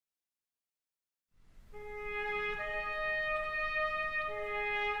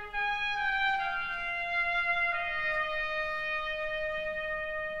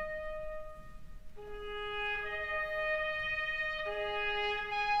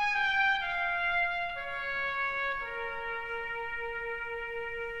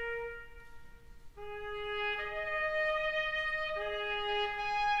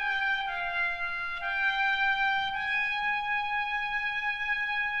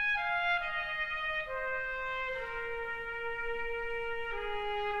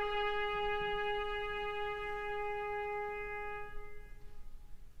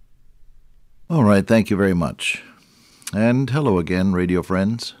All right, thank you very much. And hello again, radio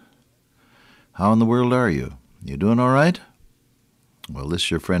friends. How in the world are you? You doing all right? Well, this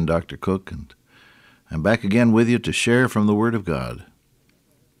is your friend Dr. Cook, and I'm back again with you to share from the Word of God.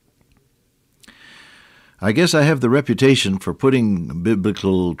 I guess I have the reputation for putting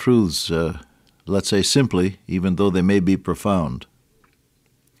biblical truths, let's say simply, even though they may be profound.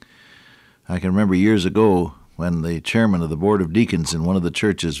 I can remember years ago when the chairman of the Board of Deacons in one of the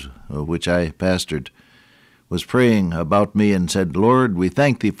churches which I pastored was praying about me and said, "Lord, we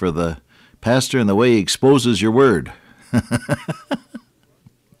thank Thee for the pastor and the way he exposes Your Word."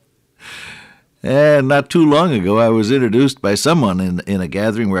 And not too long ago, I was introduced by someone in a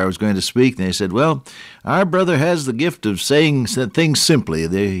gathering where I was going to speak, and they said, "Well, our brother has the gift of saying things simply.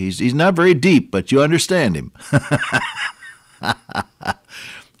 He's not very deep, but you understand him."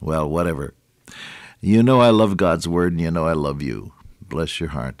 Well, whatever. You know I love God's Word, and you know I love you. Bless your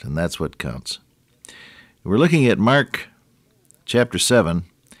heart, and that's what counts. We're looking at Mark chapter 7,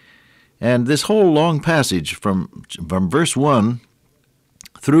 and this whole long passage from verse 1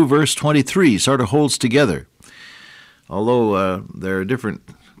 through verse 23 sort of holds together. Although there are different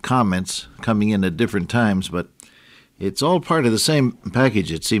comments coming in at different times, but it's all part of the same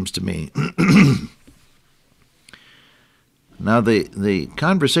package, it seems to me. Now, the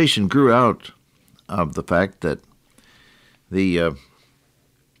conversation grew out of the fact that the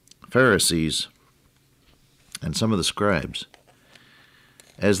Pharisees and some of the scribes,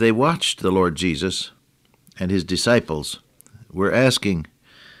 as they watched the Lord Jesus and his disciples, were asking,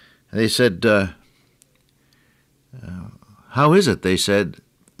 they said, how is it, they said,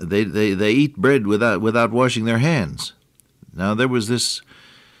 they eat bread without washing their hands? Now, there was this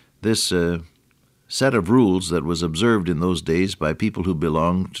set of rules that was observed in those days by people who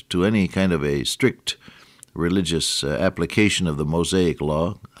belonged to any kind of a strict religious application of the Mosaic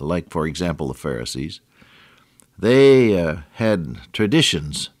law, like, for example, the Pharisees. They had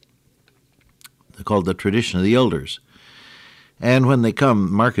traditions. They're called the tradition of the elders. And when they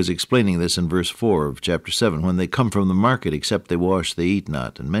come, Mark is explaining this in verse 4 of chapter 7, when they come from the market, except they wash, they eat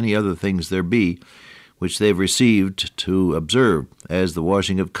not, and many other things there be, which they've received to observe, as the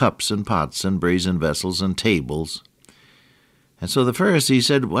washing of cups and pots and brazen vessels and tables. And so the Pharisees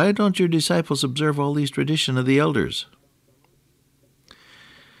said, "Why don't your disciples observe all these traditions of the elders?"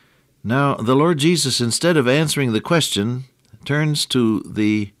 Now, the Lord Jesus, instead of answering the question, turns to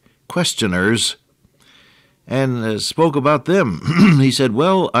the questioners and spoke about them. He said,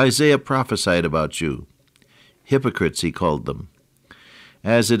 "Well, Isaiah prophesied about you. Hypocrites, he called them.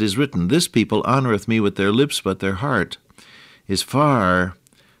 As it is written, this people honoreth me with their lips, but their heart is far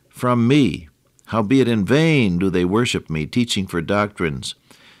from me. Howbeit in vain do they worship me, teaching for doctrines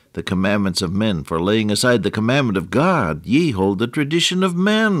the commandments of men. For laying aside the commandment of God, ye hold the tradition of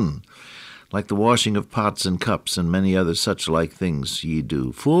men. Like the washing of pots and cups, and many other such like things ye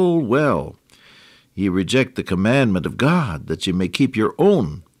do. Full well ye reject the commandment of God, that ye may keep your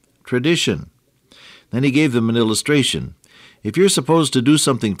own tradition." Then he gave them an illustration. If you're supposed to do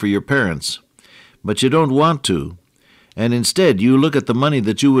something for your parents, but you don't want to, and instead you look at the money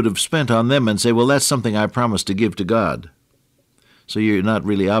that you would have spent on them and say, "Well, that's something I promised to give to God." So you're not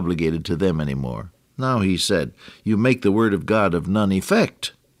really obligated to them anymore. Now, he said, you make the word of God of none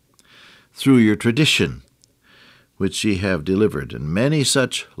effect through your tradition, which ye have delivered, and many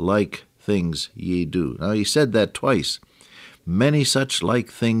such like things ye do. Now, he said that twice. Many such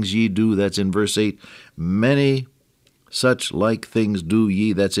like things ye do, that's in verse 8. Many such like things do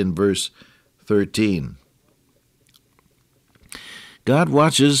ye, that's in verse 13. God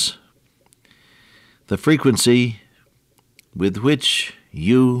watches the frequency with which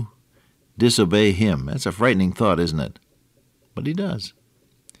you disobey him. That's a frightening thought, isn't it? But he does.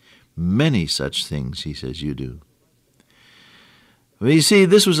 Many such things, he says, you do. Well, you see,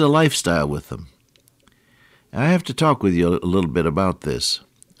 this was a lifestyle with them. I have to talk with you a little bit about this.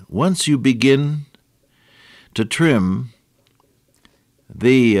 Once you begin to trim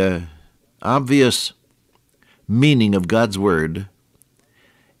the obvious meaning of God's Word,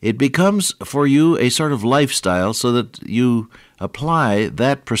 it becomes for you a sort of lifestyle so that you apply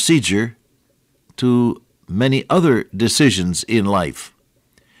that procedure to many other decisions in life.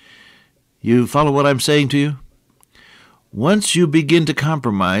 You follow what I'm saying to you? Once you begin to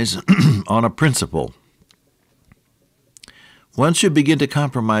compromise on a principle,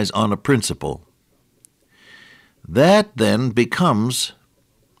 that then becomes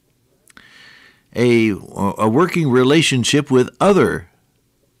a working relationship with other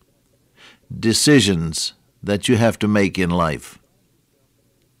decisions that you have to make in life.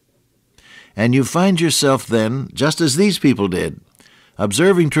 And you find yourself then, just as these people did,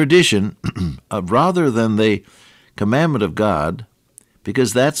 observing tradition rather than the commandment of God,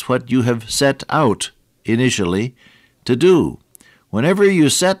 because that's what you have set out initially to do. Whenever you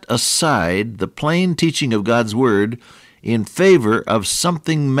set aside the plain teaching of God's Word in favor of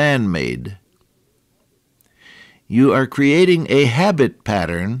something man-made, you are creating a habit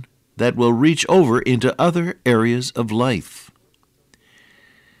pattern that will reach over into other areas of life,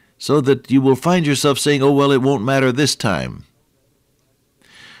 so that you will find yourself saying, oh, well, it won't matter this time.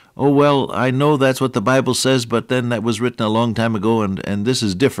 Oh, well, I know that's what the Bible says, but then that was written a long time ago, and this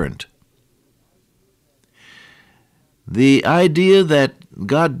is different. The idea that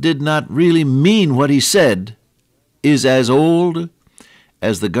God did not really mean what he said is as old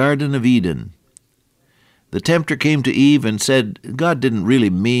as the Garden of Eden. The tempter came to Eve and said, God didn't really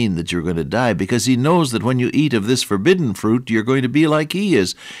mean that you're going to die, because he knows that when you eat of this forbidden fruit, you're going to be like he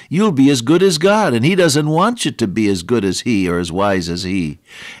is. You'll be as good as God, and he doesn't want you to be as good as he or as wise as he.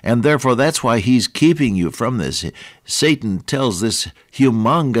 And therefore, that's why he's keeping you from this. Satan tells this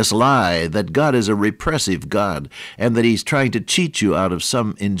humongous lie that God is a repressive God, and that he's trying to cheat you out of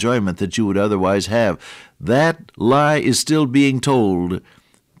some enjoyment that you would otherwise have. That lie is still being told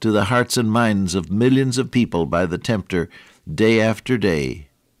to the hearts and minds of millions of people by the tempter day after day.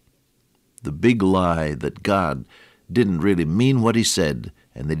 The big lie that God didn't really mean what he said,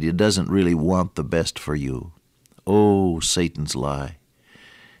 and that he doesn't really want the best for you. Oh, Satan's lie.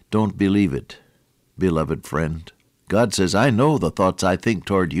 Don't believe it, beloved friend. God says, I know the thoughts I think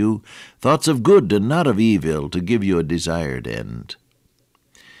toward you, thoughts of good and not of evil, to give you a desired end.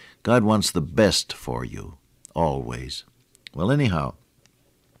 God wants the best for you, always. Well, anyhow,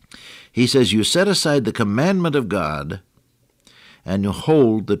 he says, you set aside the commandment of God, and you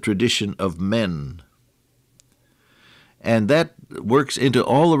hold the tradition of men. And that works into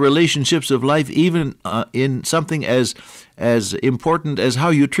all the relationships of life, even in something as important as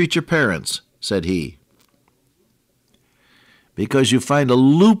how you treat your parents, said he. Because you find a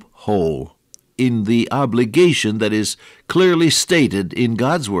loophole in the obligation that is clearly stated in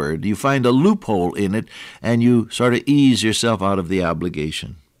God's Word. You find a loophole in it, and you sort of ease yourself out of the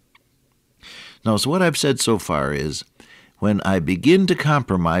obligation. Now, so what I've said so far is, when I begin to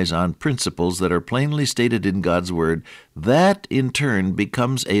compromise on principles that are plainly stated in God's Word, that in turn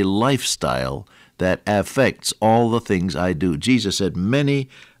becomes a lifestyle that affects all the things I do. Jesus said, many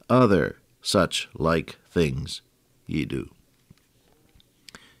other such like things ye do.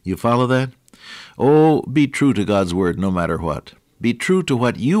 You follow that? Oh, be true to God's Word no matter what. Be true to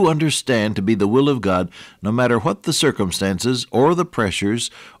what you understand to be the will of God, no matter what the circumstances or the pressures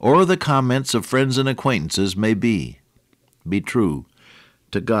or the comments of friends and acquaintances may be. Be true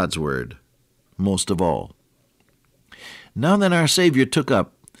to God's Word, most of all. Now then, our Savior took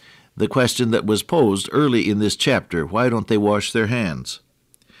up the question that was posed early in this chapter, why don't they wash their hands?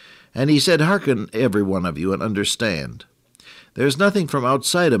 And he said, hearken, every one of you, and understand. There's nothing from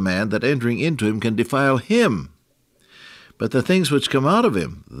outside a man that entering into him can defile him. But the things which come out of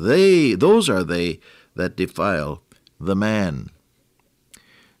him, those are they that defile the man.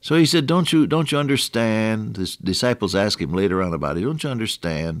 So he said, don't you understand? His disciples asked him later on about it. Don't you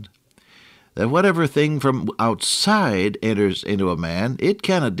understand that whatever thing from outside enters into a man, it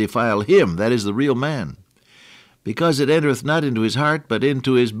cannot defile him, that is the real man, because it entereth not into his heart, but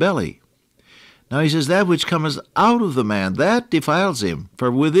into his belly. Now he says, that which cometh out of the man, that defiles him. For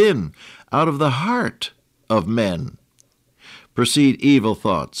within, out of the heart of men, proceed evil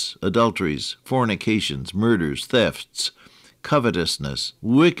thoughts, adulteries, fornications, murders, thefts, covetousness,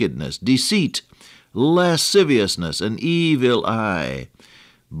 wickedness, deceit, lasciviousness, an evil eye,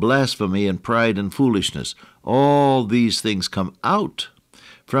 blasphemy, and pride and foolishness. All these things come out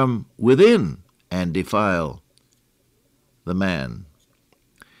from within and defile the man.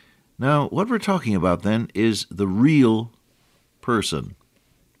 Now, what we're talking about then is the real person.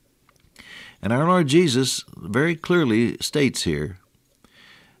 And our Lord Jesus very clearly states here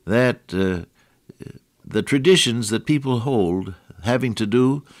that the traditions that people hold having to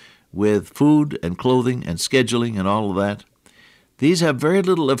do with food and clothing and scheduling and all of that, these have very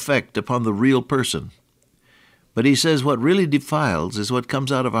little effect upon the real person. But he says what really defiles is what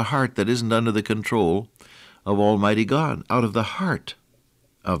comes out of a heart that isn't under the control of Almighty God. Out of the heart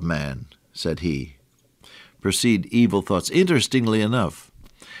of man, said he, proceed evil thoughts. Interestingly enough,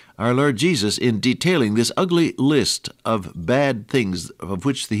 our Lord Jesus, in detailing this ugly list of bad things of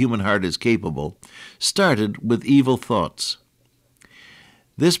which the human heart is capable, started with evil thoughts.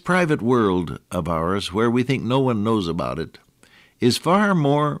 This private world of ours, where we think no one knows about it, is far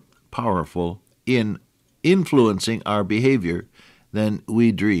more powerful in influencing our behavior than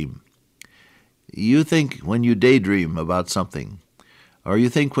we dream. You think when you daydream about something, Or you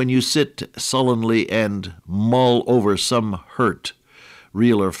think when you sit sullenly and mull over some hurt,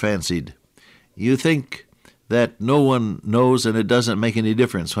 real or fancied, you think that no one knows and it doesn't make any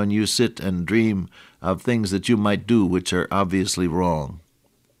difference when you sit and dream of things that you might do which are obviously wrong.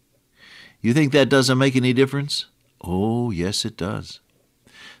 You think that doesn't make any difference? Oh, yes, it does.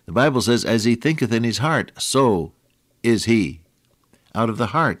 The Bible says, as he thinketh in his heart, so is he. Out of the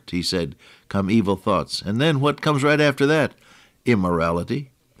heart, he said, come evil thoughts. And then what comes right after that?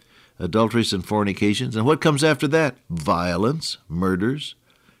 Immorality, adulteries and fornications. And what comes after that? Violence, murders,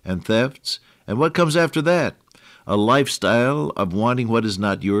 and thefts. And what comes after that? A lifestyle of wanting what is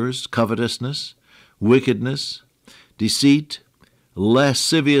not yours, covetousness, wickedness, deceit,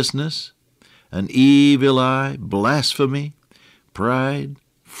 lasciviousness, an evil eye, blasphemy, pride,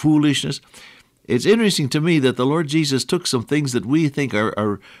 foolishness. It's interesting to me that the Lord Jesus took some things that we think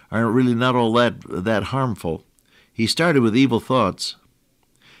are really not all that harmful. He started with evil thoughts.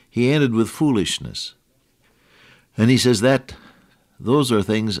 He ended with foolishness. And he says that those are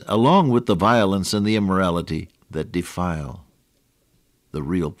things, along with the violence and the immorality, that defile the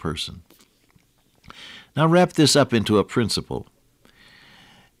real person. Now wrap this up into a principle.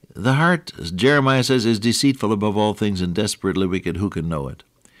 The heart, as Jeremiah says, is deceitful above all things and desperately wicked. Who can know it?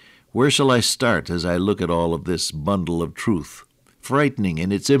 Where shall I start as I look at all of this bundle of truth? Frightening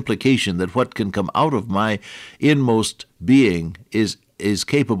in its implication that what can come out of my inmost being is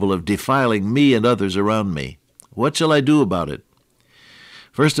capable of defiling me and others around me. What shall I do about it?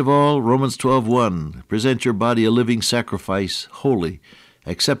 First of all, Romans 12:1, present your body a living sacrifice, holy,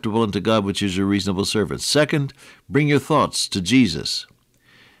 acceptable unto God, which is your reasonable service. Second, bring your thoughts to Jesus.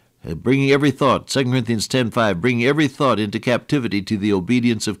 Bringing every thought, 2 Corinthians 10:5, bringing every thought into captivity to the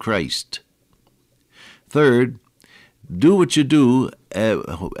obedience of Christ. Third, do what you do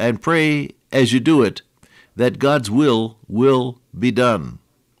and pray as you do it that God's will be done.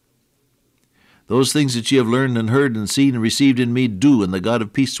 Those things that you have learned and heard and seen and received in me, do, and the God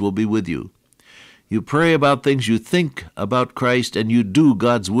of peace will be with you. You pray about things, you think about Christ, and you do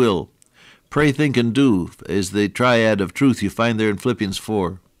God's will. Pray, think, and do is the triad of truth you find there in Philippians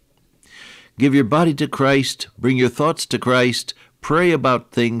 4. Give your body to Christ, bring your thoughts to Christ, pray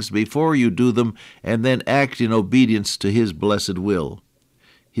about things before you do them, and then act in obedience to his blessed will.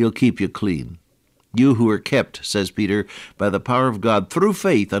 He'll keep you clean. You who are kept, says Peter, by the power of God through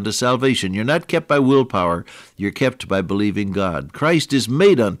faith unto salvation. You're not kept by willpower. You're kept by believing God. Christ is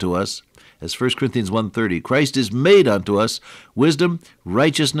made unto us, as 1 Corinthians 1:30, Christ is made unto us wisdom,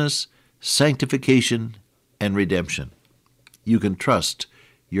 righteousness, sanctification, and redemption. You can trust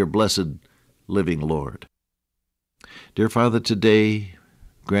your blessed living Lord. Dear Father, today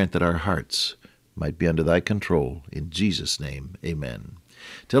grant that our hearts might be under thy control. In Jesus' name, amen.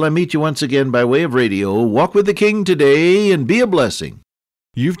 Till I meet you once again by way of radio, walk with the King today and be a blessing.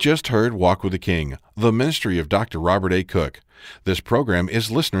 You've just heard Walk with the King, the ministry of Dr. Robert A. Cook. This program is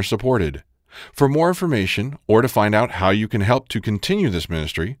listener-supported. For more information or to find out how you can help to continue this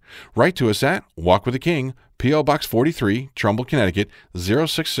ministry, write to us at Walk with the King, P.O. Box 43, Trumbull, Connecticut,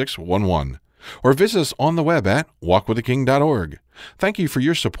 06611. Or visit us on the web at walkwiththeking.org. Thank you for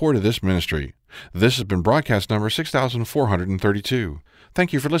your support of this ministry. This has been broadcast number 6432.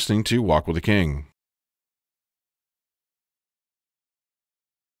 Thank you for listening to Walk with the King.